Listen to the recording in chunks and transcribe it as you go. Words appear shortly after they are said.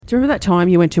Do you remember that time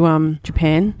you went to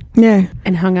Japan? Yeah.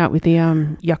 And hung out with the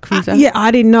Yakuza? Yeah, I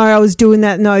didn't know I was doing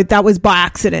that. No, that was by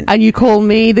accident. And you call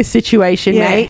me the situation, mate.